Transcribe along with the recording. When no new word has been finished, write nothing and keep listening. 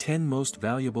10 Most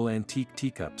Valuable Antique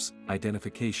Teacups,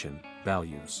 Identification,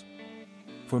 Values.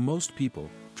 For most people,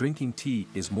 drinking tea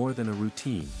is more than a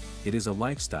routine, it is a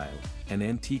lifestyle, and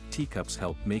antique teacups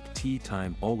help make tea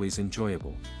time always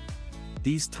enjoyable.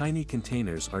 These tiny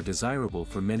containers are desirable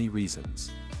for many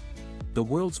reasons. The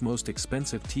world's most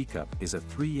expensive teacup is a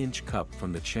 3-inch cup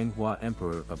from the Chenghua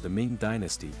Emperor of the Ming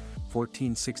Dynasty,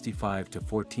 1465 to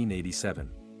 1487.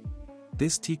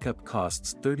 This teacup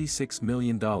costs $36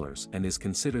 million and is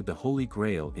considered the holy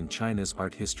grail in China's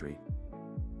art history.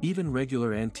 Even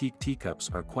regular antique teacups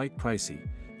are quite pricey,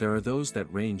 there are those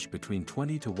that range between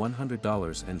 $20 to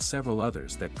 $100 and several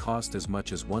others that cost as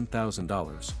much as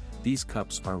 $1,000, these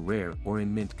cups are rare or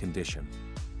in mint condition.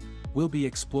 We'll be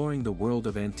exploring the world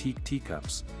of antique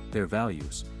teacups, their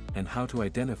values, and how to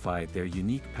identify their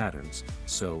unique patterns,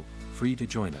 so, free to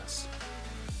join us.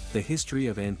 The history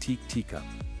of antique teacup.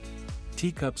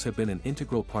 Teacups have been an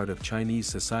integral part of Chinese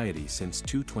society since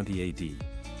 220 AD.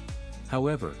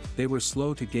 However, they were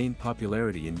slow to gain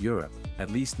popularity in Europe, at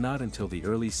least not until the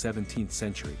early 17th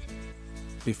century.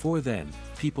 Before then,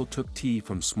 people took tea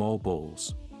from small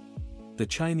bowls. The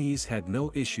Chinese had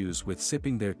no issues with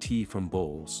sipping their tea from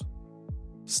bowls.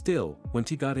 Still, when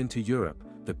tea got into Europe,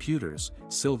 the pewters,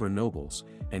 silver nobles,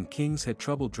 and kings had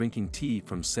trouble drinking tea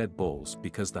from said bowls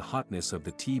because the hotness of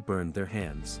the tea burned their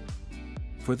hands.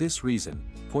 For this reason,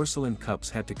 porcelain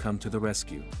cups had to come to the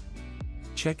rescue.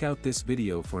 Check out this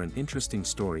video for an interesting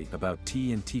story about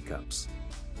tea and teacups.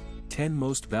 10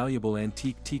 Most Valuable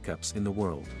Antique Teacups in the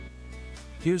World.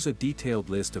 Here's a detailed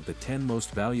list of the 10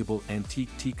 most valuable antique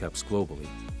teacups globally.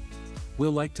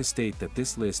 We'll like to state that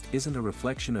this list isn't a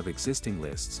reflection of existing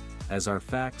lists, as our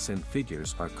facts and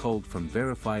figures are culled from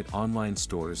verified online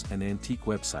stores and antique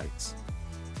websites.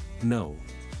 No.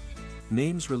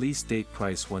 Names. Release date.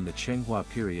 Price. Won the Chenghua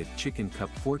period. Chicken cup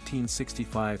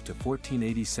 1465 to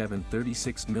 1487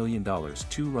 $36 million.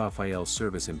 2 Raphael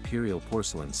service imperial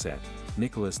porcelain set,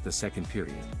 Nicholas II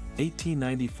period.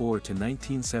 1894 to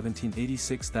 1917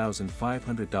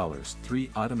 $86,500. 3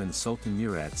 Ottoman Sultan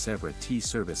Murad Sevra tea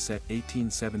service set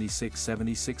 1876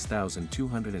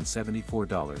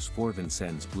 $76,274. 4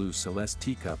 Vincennes Blue Celeste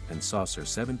teacup and saucer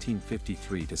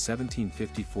 1753 to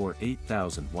 1754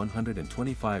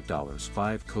 $8,125.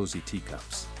 5 Cozy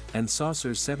teacups and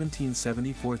saucers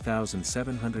 1774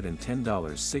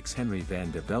 $710. 6 Henry van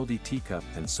de Velde teacup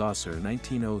and saucer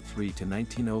 1903 to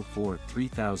 1904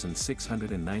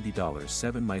 $3,690.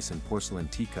 7 Meissen porcelain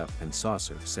teacup and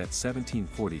saucer set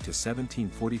 1740 to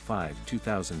 1745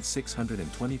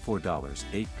 $2,624.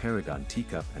 8 Paragon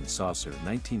teacup and saucer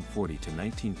 1940 to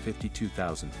 1950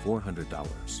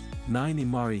 $2,400. 9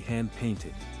 Imari hand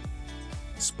painted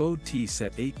Spode tea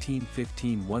set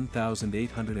 1815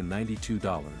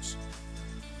 $1,892.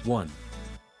 1.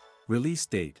 Release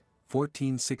date,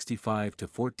 1465 to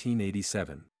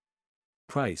 1487.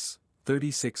 Price,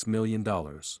 $36 million.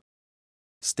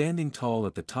 Standing tall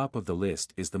at the top of the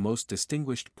list is the most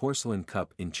distinguished porcelain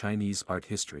cup in Chinese art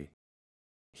history.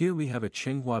 Here we have a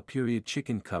Chenghua period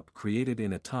chicken cup created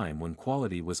in a time when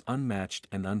quality was unmatched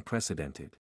and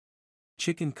unprecedented.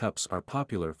 Chicken cups are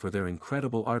popular for their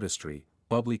incredible artistry,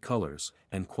 bubbly colors,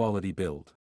 and quality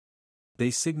build.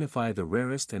 They signify the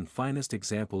rarest and finest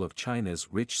example of China's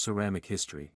rich ceramic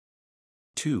history.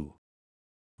 2.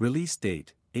 Release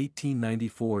date,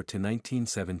 1894 to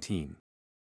 1917.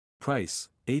 Price,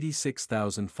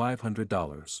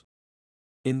 $86,500.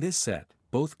 In this set,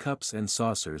 both cups and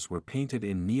saucers were painted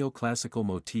in neoclassical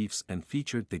motifs and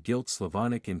featured the gilt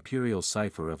Slavonic imperial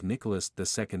cipher of Nicholas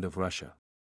II of Russia.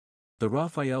 The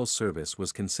Raphael service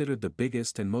was considered the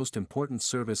biggest and most important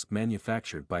service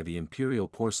manufactured by the Imperial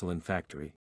Porcelain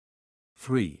Factory.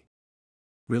 3.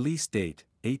 Release date,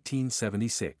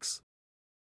 1876.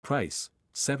 Price,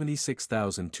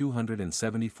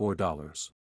 $76,274.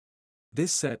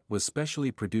 This set was specially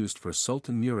produced for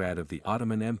Sultan Murad of the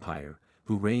Ottoman Empire,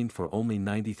 who reigned for only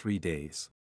 93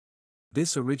 days.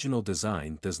 This original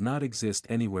design does not exist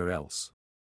anywhere else.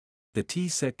 The tea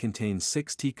set contains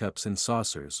 6 teacups and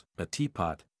saucers, a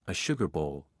teapot, a sugar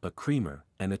bowl, a creamer,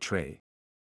 and a tray.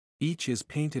 Each is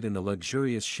painted in a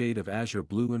luxurious shade of azure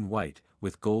blue and white,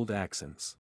 with gold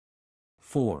accents.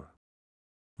 4.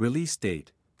 Release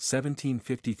date,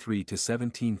 1753 to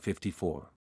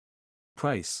 1754.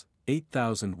 Price,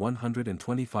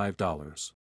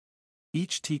 $8,125.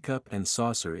 Each teacup and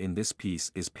saucer in this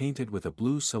piece is painted with a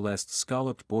blue celeste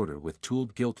scalloped border with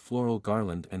tooled gilt floral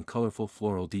garland and colorful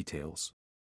floral details.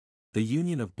 The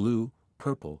union of blue,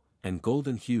 purple, and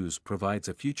golden hues provides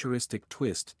a futuristic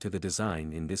twist to the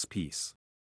design in this piece.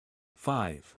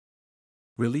 5.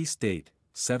 Release date,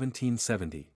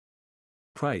 1770.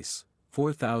 Price,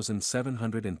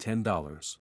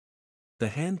 $4,710. The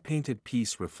hand-painted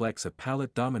piece reflects a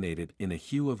palette dominated in a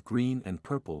hue of green and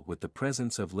purple with the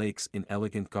presence of lakes in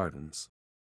elegant gardens.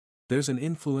 There's an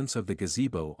influence of the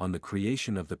gazebo on the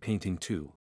creation of the painting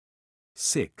too.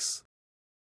 6.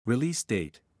 Release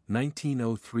date,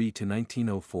 1903 to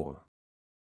 1904.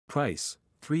 Price,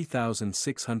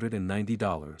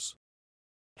 $3,690.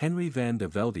 Henry van de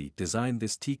Velde designed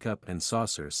this teacup and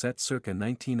saucer set circa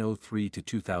 1903 to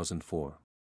 2004.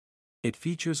 It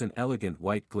features an elegant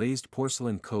white glazed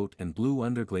porcelain coat and blue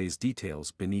underglaze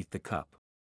details beneath the cup.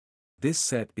 This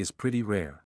set is pretty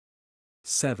rare.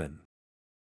 7.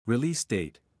 Release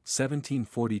date,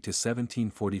 1740 to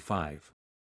 1745.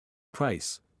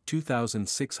 Price,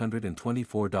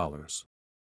 $2,624.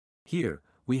 Here,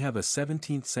 we have a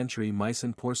 17th century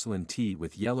Meissen porcelain tea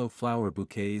with yellow flower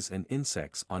bouquets and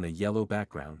insects on a yellow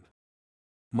background.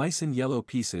 Meissen yellow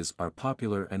pieces are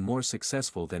popular and more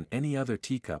successful than any other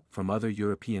teacup from other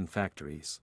European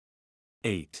factories.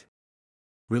 8.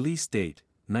 Release date,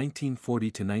 1940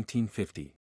 to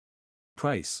 1950.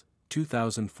 Price,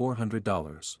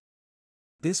 $2,400.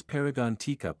 This Paragon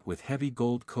teacup with heavy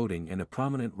gold coating and a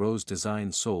prominent rose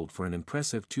design sold for an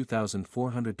impressive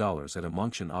 $2,400 at a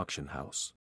Mongchen auction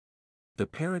house. The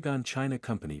Paragon China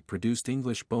Company produced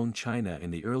English bone china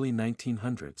in the early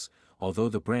 1900s, although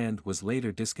the brand was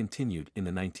later discontinued in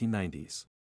the 1990s.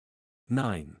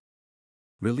 9.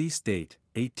 Release date,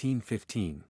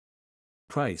 1815.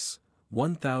 Price,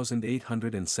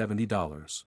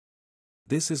 $1,870.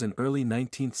 This is an early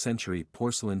 19th century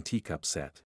porcelain teacup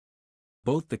set.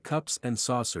 Both the cups and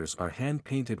saucers are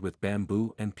hand-painted with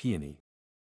bamboo and peony.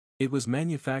 It was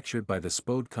manufactured by the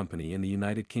Spode Company in the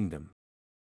United Kingdom.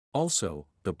 Also,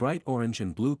 the bright orange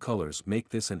and blue colors make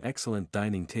this an excellent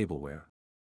dining tableware.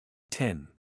 10.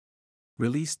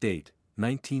 Release date,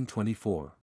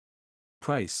 1924.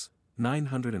 Price,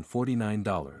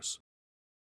 $949.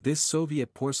 This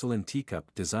Soviet porcelain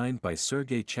teacup designed by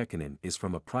Sergei Chekinin is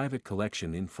from a private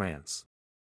collection in France.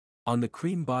 On the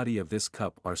cream body of this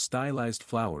cup are stylized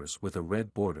flowers with a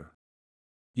red border.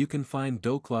 You can find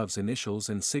Doklov's initials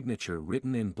and signature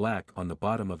written in black on the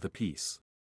bottom of the piece.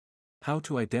 How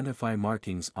to identify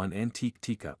markings on antique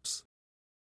teacups.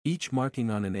 Each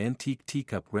marking on an antique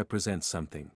teacup represents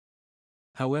something.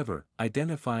 However,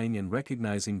 identifying and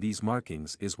recognizing these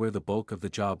markings is where the bulk of the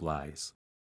job lies.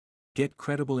 Get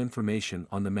credible information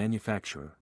on the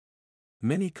manufacturer.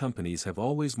 Many companies have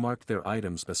always marked their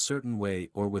items a certain way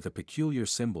or with a peculiar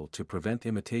symbol to prevent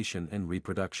imitation and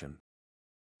reproduction.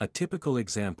 A typical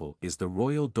example is the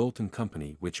Royal Doulton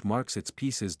Company, which marks its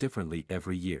pieces differently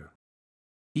every year.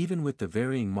 Even with the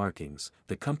varying markings,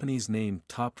 the company's name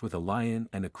topped with a lion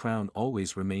and a crown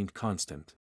always remained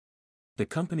constant. The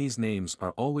company's names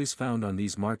are always found on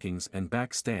these markings and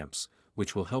back stamps,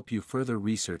 which will help you further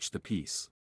research the piece.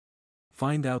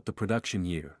 Find out the production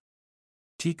year.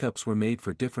 Teacups were made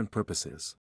for different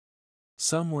purposes.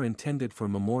 Some were intended for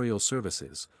memorial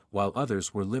services, while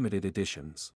others were limited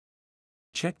editions.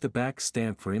 Check the back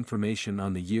stamp for information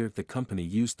on the year the company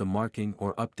used the marking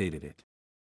or updated it.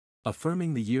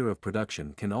 Affirming the year of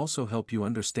production can also help you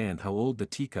understand how old the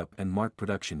teacup and mark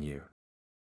production year.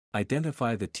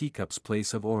 Identify the teacup's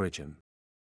place of origin.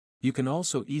 You can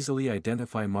also easily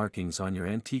identify markings on your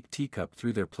antique teacup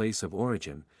through their place of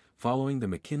origin, following the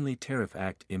McKinley Tariff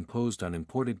Act imposed on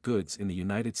imported goods in the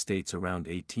United States around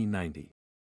 1890.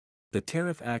 The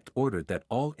Tariff Act ordered that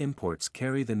all imports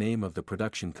carry the name of the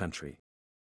production country.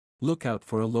 Look out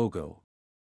for a logo.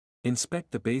 Inspect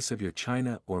the base of your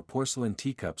china or porcelain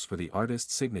teacups for the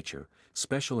artist's signature,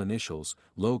 special initials,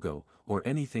 logo, or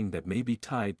anything that may be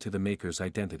tied to the maker's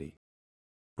identity.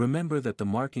 Remember that the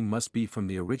marking must be from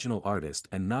the original artist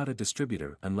and not a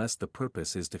distributor unless the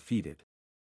purpose is defeated.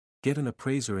 Get an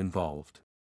appraiser involved.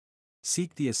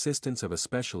 Seek the assistance of a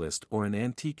specialist or an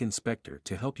antique inspector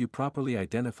to help you properly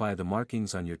identify the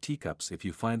markings on your teacups if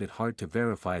you find it hard to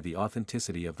verify the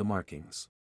authenticity of the markings.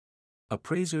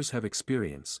 Appraisers have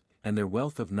experience, and their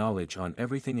wealth of knowledge on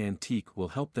everything antique will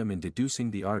help them in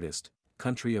deducing the artist,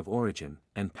 country of origin,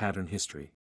 and pattern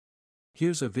history.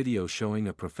 Here's a video showing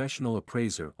a professional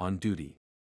appraiser on duty.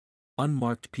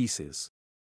 Unmarked pieces.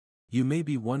 You may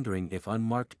be wondering if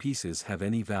unmarked pieces have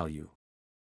any value.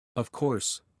 Of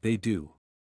course, they do.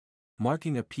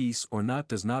 Marking a piece or not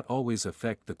does not always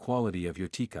affect the quality of your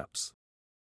teacups.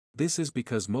 This is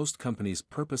because most companies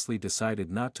purposely decided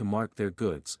not to mark their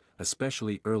goods,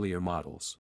 especially earlier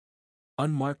models.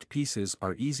 Unmarked pieces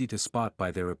are easy to spot by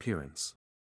their appearance.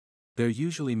 They're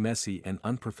usually messy and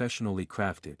unprofessionally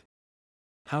crafted.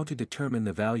 How to determine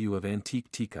the value of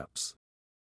antique teacups.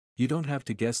 You don't have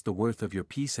to guess the worth of your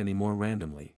piece anymore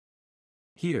randomly.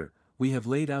 Here, We have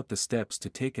laid out the steps to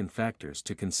take and factors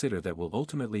to consider that will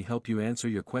ultimately help you answer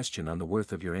your question on the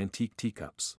worth of your antique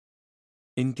teacups.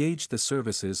 Engage the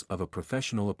services of a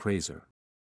professional appraiser.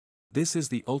 This is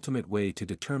the ultimate way to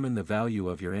determine the value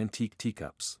of your antique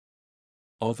teacups.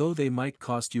 Although they might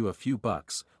cost you a few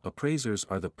bucks, appraisers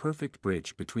are the perfect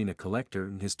bridge between a collector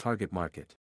and his target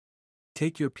market.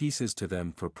 Take your pieces to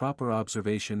them for proper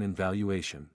observation and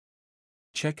valuation.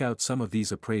 Check out some of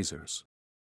these appraisers.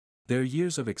 Their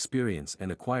years of experience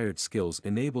and acquired skills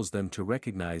enables them to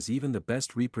recognize even the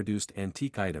best reproduced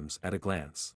antique items at a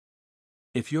glance.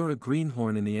 If you're a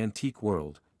greenhorn in the antique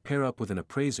world, pair up with an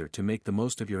appraiser to make the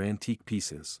most of your antique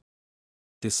pieces.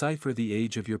 Decipher the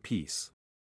age of your piece.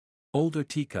 Older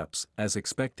teacups, as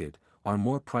expected, are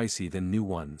more pricey than new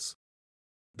ones.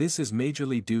 This is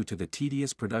majorly due to the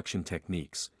tedious production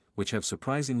techniques, which have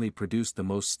surprisingly produced the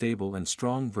most stable and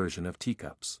strong version of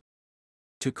teacups.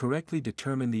 To correctly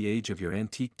determine the age of your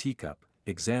antique teacup,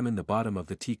 examine the bottom of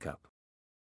the teacup.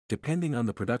 Depending on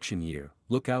the production year,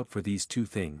 look out for these two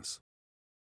things.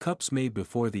 Cups made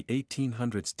before the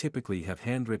 1800s typically have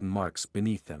handwritten marks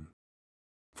beneath them.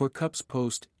 For cups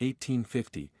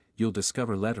post-1850, you'll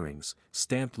discover letterings,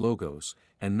 stamped logos,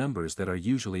 and numbers that are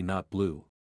usually not blue.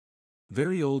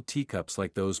 Very old teacups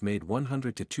like those made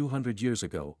 100 to 200 years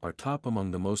ago are top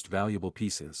among the most valuable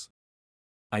pieces.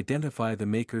 Identify the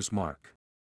maker's mark.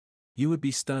 You would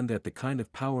be stunned at the kind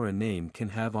of power a name can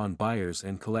have on buyers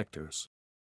and collectors.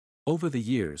 Over the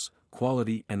years,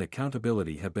 quality and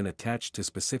accountability have been attached to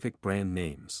specific brand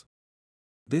names.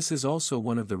 This is also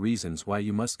one of the reasons why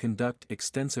you must conduct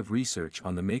extensive research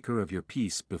on the maker of your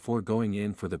piece before going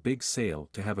in for the big sale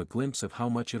to have a glimpse of how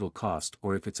much it'll cost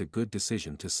or if it's a good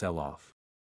decision to sell off.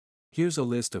 Here's a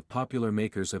list of popular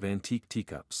makers of antique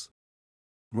teacups.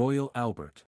 Royal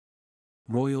Albert,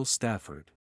 Royal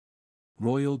Stafford,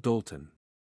 Royal Doulton,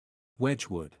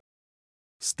 Wedgwood,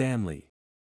 Stanley,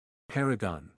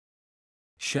 Paragon,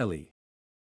 Shelley,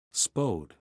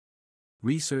 Spode.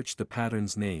 Research the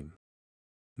pattern's name.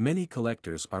 Many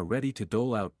collectors are ready to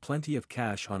dole out plenty of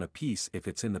cash on a piece if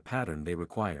it's in the pattern they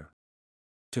require.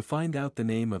 To find out the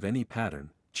name of any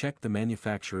pattern, check the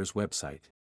manufacturer's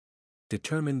website.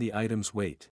 Determine the item's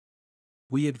weight.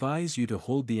 We advise you to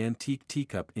hold the antique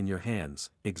teacup in your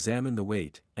hands, examine the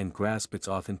weight, and grasp its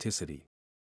authenticity.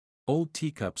 Old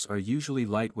teacups are usually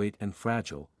lightweight and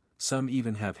fragile, some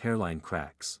even have hairline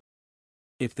cracks.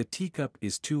 If the teacup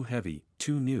is too heavy,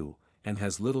 too new, and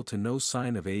has little to no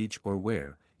sign of age or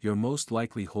wear, you're most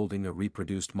likely holding a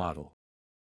reproduced model.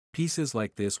 Pieces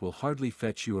like this will hardly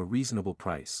fetch you a reasonable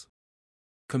price.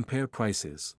 Compare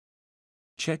prices.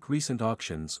 Check recent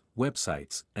auctions,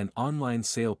 websites, and online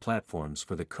sale platforms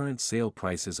for the current sale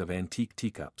prices of antique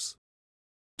teacups.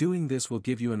 Doing this will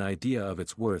give you an idea of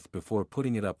its worth before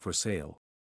putting it up for sale.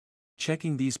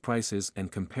 Checking these prices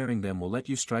and comparing them will let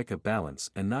you strike a balance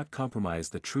and not compromise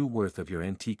the true worth of your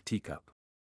antique teacup.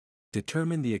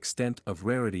 Determine the extent of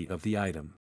rarity of the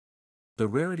item. The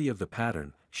rarity of the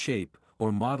pattern, shape,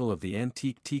 or model of the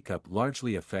antique teacup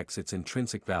largely affects its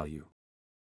intrinsic value.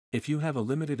 If you have a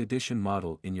limited edition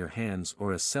model in your hands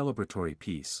or a celebratory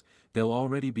piece, they'll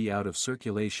already be out of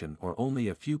circulation or only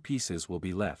a few pieces will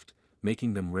be left,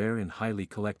 making them rare and highly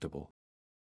collectible.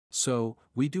 So,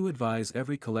 we do advise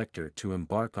every collector to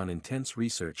embark on intense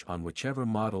research on whichever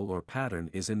model or pattern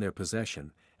is in their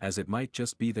possession, as it might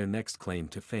just be their next claim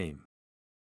to fame.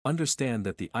 Understand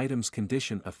that the item's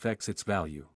condition affects its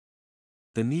value.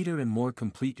 The neater and more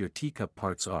complete your teacup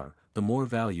parts are, the more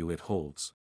value it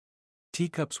holds.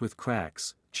 Teacups with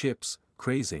cracks, chips,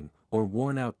 crazing, or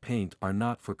worn-out paint are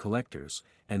not for collectors,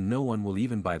 and no one will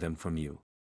even buy them from you.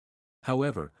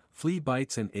 However, flea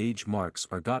bites and age marks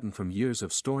are gotten from years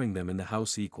of storing them in the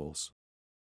house equals.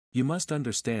 You must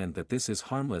understand that this is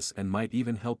harmless and might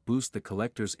even help boost the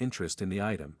collector's interest in the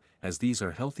item, as these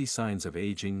are healthy signs of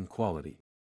aging and quality.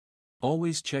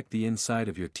 Always check the inside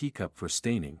of your teacup for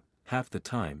staining. Half the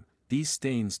time, these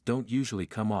stains don't usually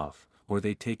come off, or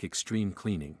they take extreme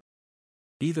cleaning.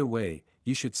 Either way,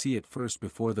 you should see it first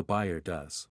before the buyer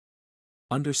does.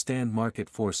 Understand market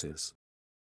forces.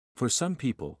 For some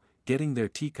people, getting their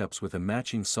teacups with a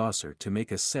matching saucer to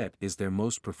make a set is their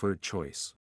most preferred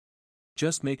choice.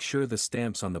 Just make sure the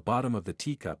stamps on the bottom of the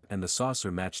teacup and the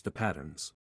saucer match the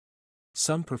patterns.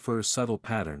 Some prefer subtle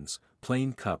patterns,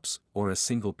 plain cups, or a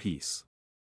single piece.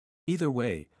 Either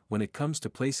way, when it comes to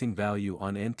placing value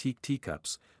on antique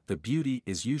teacups, the beauty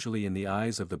is usually in the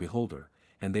eyes of the beholder,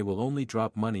 and they will only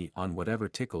drop money on whatever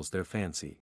tickles their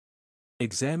fancy.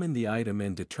 Examine the item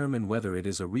and determine whether it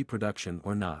is a reproduction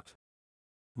or not.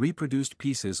 Reproduced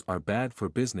pieces are bad for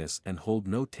business and hold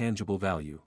no tangible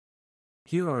value.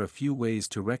 Here are a few ways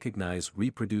to recognize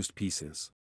reproduced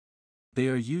pieces. They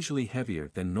are usually heavier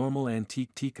than normal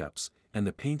antique teacups, and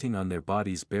the painting on their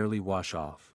bodies barely wash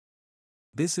off.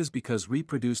 This is because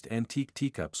reproduced antique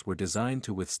teacups were designed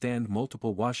to withstand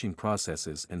multiple washing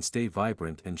processes and stay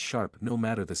vibrant and sharp no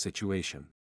matter the situation.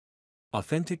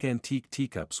 Authentic antique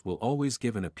teacups will always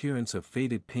give an appearance of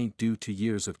faded paint due to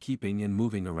years of keeping and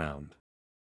moving around.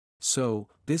 So,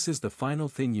 this is the final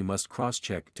thing you must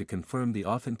cross-check to confirm the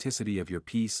authenticity of your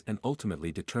piece and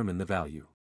ultimately determine the value.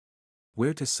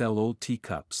 Where to sell old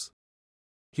teacups?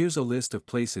 Here's a list of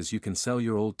places you can sell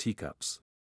your old teacups.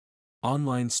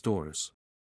 Online stores.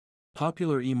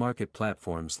 Popular e-market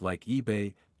platforms like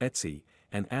eBay, Etsy,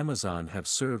 and Amazon have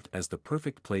served as the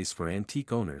perfect place for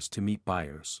antique owners to meet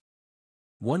buyers.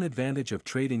 One advantage of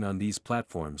trading on these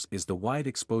platforms is the wide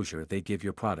exposure they give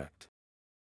your product.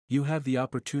 You have the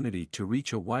opportunity to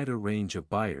reach a wider range of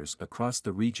buyers across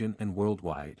the region and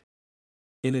worldwide.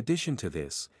 In addition to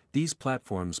this, these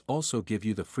platforms also give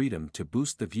you the freedom to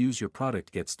boost the views your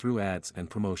product gets through ads and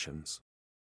promotions.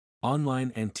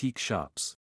 Online antique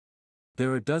shops.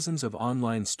 There are dozens of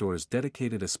online stores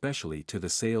dedicated especially to the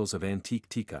sales of antique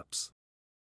teacups.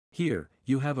 Here,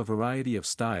 you have a variety of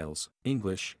styles,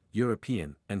 English,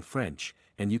 European, and French,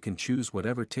 and you can choose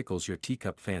whatever tickles your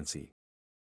teacup fancy.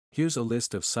 Here's a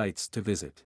list of sites to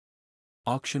visit.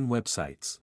 Auction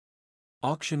websites.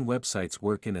 Auction websites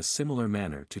work in a similar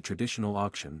manner to traditional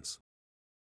auctions.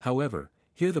 However,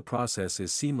 here the process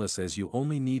is seamless as you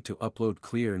only need to upload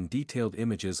clear and detailed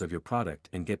images of your product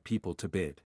and get people to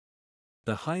bid.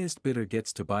 The highest bidder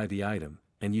gets to buy the item,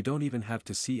 and you don't even have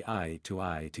to see eye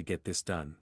to get this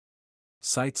done.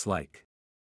 Sites like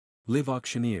Live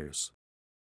Auctioneers,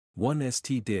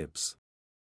 1st Dibs,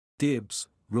 Dibs,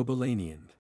 Robelanian,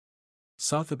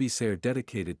 Sotheby's are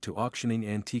dedicated to auctioning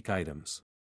antique items.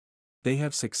 They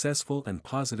have successful and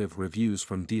positive reviews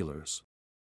from dealers.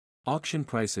 Auction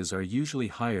prices are usually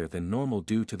higher than normal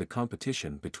due to the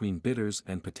competition between bidders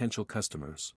and potential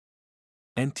customers.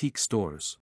 Antique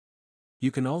stores. You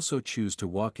can also choose to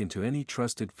walk into any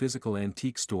trusted physical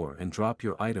antique store and drop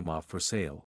your item off for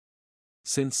sale.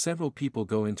 Since several people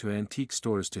go into antique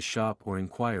stores to shop or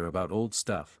inquire about old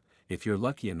stuff, if you're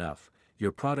lucky enough,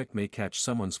 your product may catch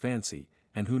someone's fancy,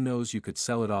 and who knows, you could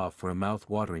sell it off for a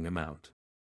mouth-watering amount.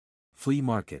 Flea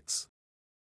markets.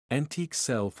 Antiques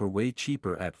sell for way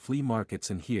cheaper at flea markets,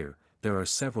 and here, there are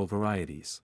several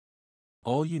varieties.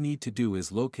 All you need to do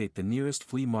is locate the nearest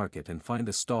flea market and find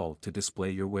a stall to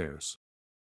display your wares.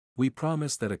 We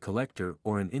promise that a collector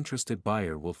or an interested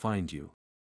buyer will find you.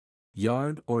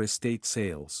 Yard or estate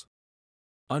sales.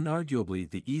 Unarguably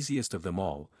the easiest of them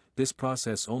all, this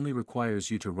process only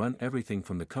requires you to run everything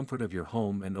from the comfort of your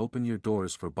home and open your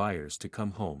doors for buyers to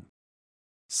come home.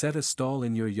 Set a stall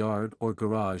in your yard or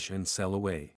garage and sell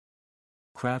away.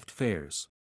 Craft fairs.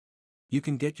 You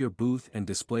can get your booth and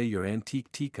display your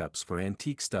antique teacups for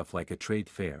antique stuff like a trade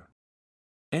fair.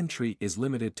 Entry is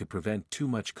limited to prevent too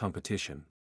much competition.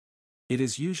 It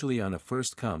is usually on a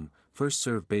first-come,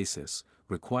 first-served basis,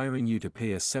 requiring you to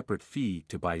pay a separate fee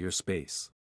to buy your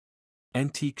space.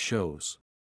 Antique shows.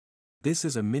 This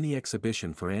is a mini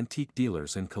exhibition for antique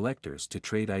dealers and collectors to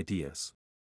trade ideas.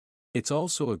 It's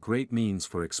also a great means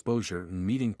for exposure and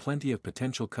meeting plenty of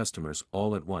potential customers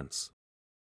all at once.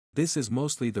 This is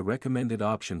mostly the recommended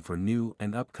option for new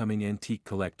and upcoming antique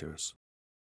collectors.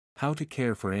 How to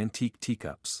care for antique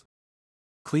teacups.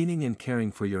 Cleaning and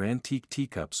caring for your antique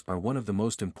teacups are one of the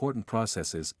most important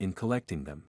processes in collecting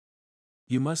them.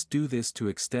 You must do this to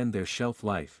extend their shelf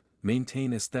life,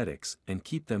 maintain aesthetics, and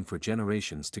keep them for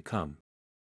generations to come.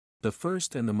 The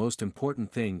first and the most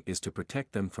important thing is to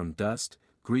protect them from dust,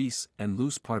 grease, and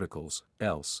loose particles,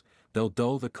 else, they'll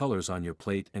dull the colors on your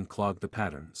plate and clog the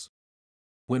patterns.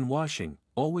 When washing,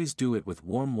 always do it with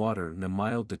warm water and a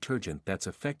mild detergent that's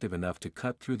effective enough to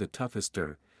cut through the toughest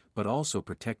dirt, but also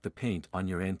protect the paint on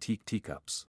your antique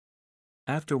teacups.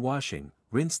 After washing,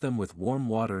 rinse them with warm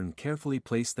water and carefully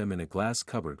place them in a glass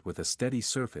cupboard with a steady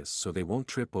surface so they won't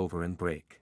trip over and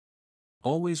break.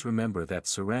 Always remember that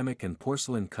ceramic and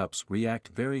porcelain cups react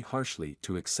very harshly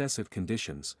to excessive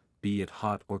conditions, be it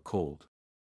hot or cold.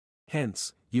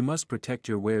 Hence, you must protect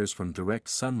your wares from direct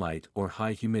sunlight or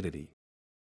high humidity.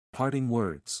 Parting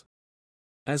words.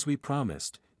 As we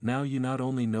promised, now you not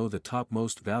only know the top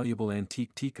most valuable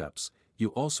antique teacups, you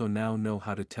also now know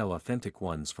how to tell authentic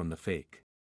ones from the fake.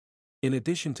 In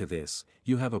addition to this,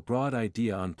 you have a broad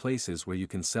idea on places where you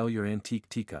can sell your antique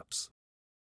teacups.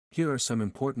 Here are some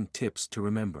important tips to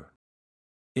remember.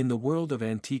 In the world of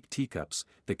antique teacups,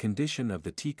 the condition of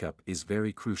the teacup is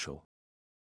very crucial.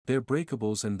 They're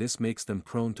breakables, and this makes them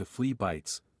prone to flea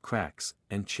bites, cracks,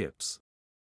 and chips.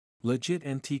 Legit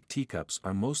antique teacups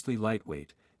are mostly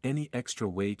lightweight, any extra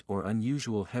weight or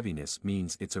unusual heaviness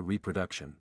means it's a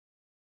reproduction.